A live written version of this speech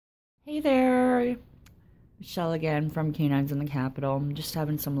Hey there, Michelle again from Canines in the Capital. I'm just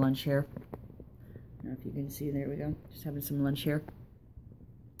having some lunch here. I don't know if you can see, there we go. Just having some lunch here.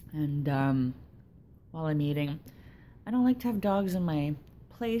 And while I'm eating, I don't like to have dogs in my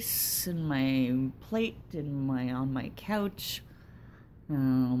place, in my plate, on my couch.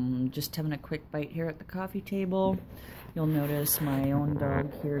 Just having a quick bite here at the coffee table. You'll notice my own dog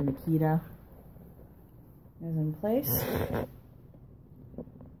here, Nikita, is in place.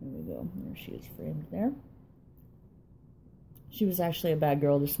 There we go. There she is framed there. She was actually a bad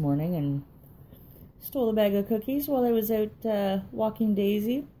girl this morning and stole a bag of cookies while I was out walking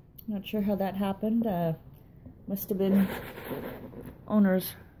Daisy. Not sure how that happened. Must have been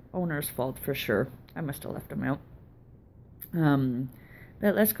owner's fault for sure. I must have left them out.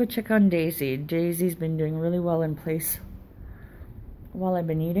 But let's go check on Daisy. Daisy's been doing really well in place while I've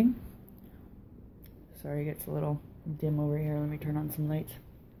been eating. Sorry, it gets a little dim over here. Let me turn on some lights.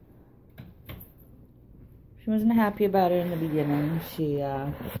 She wasn't happy about it in the beginning. She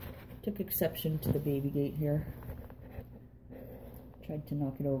took exception to the baby gate here. Tried to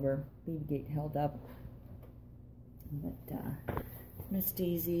knock it over. Baby gate held up. But Miss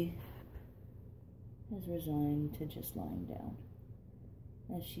Daisy has resigned to just lying down,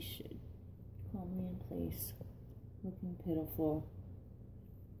 as she should. Calmly in place. Looking pitiful.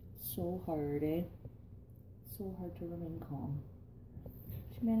 So hard, eh? So hard to remain calm.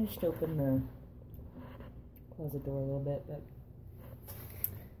 She managed to close the door a little bit, but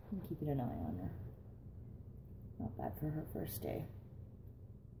I'm keeping an eye on her. Not bad for her first day.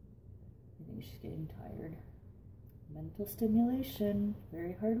 I think she's getting tired. Mental stimulation,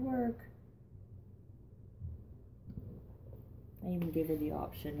 very hard work. I even gave her the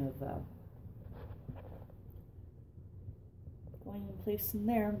option of going and placing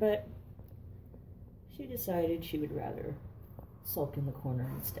there, but she decided she would rather sulk in the corner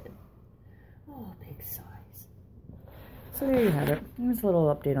instead. Oh, big size. So there you have it. Here's a little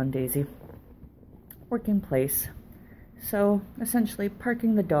update on Daisy. Working place. So essentially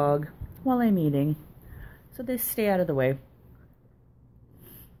parking the dog while I'm eating, so they stay out of the way.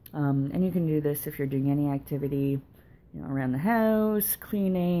 And you can do this if you're doing any activity, around the house,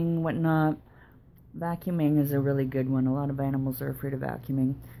 cleaning, whatnot. Vacuuming is a really good one. A lot of animals are afraid of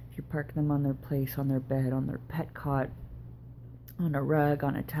vacuuming. If you park them on their place, on their bed, on their pet cot, on a rug,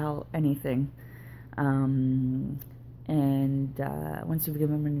 on a towel, anything. Once you've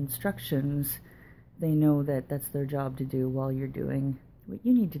given them instructions, they know that that's their job to do while you're doing what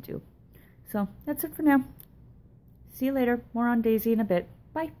you need to do. So that's it for now. See you later. More on Daisy in a bit.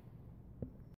 Bye.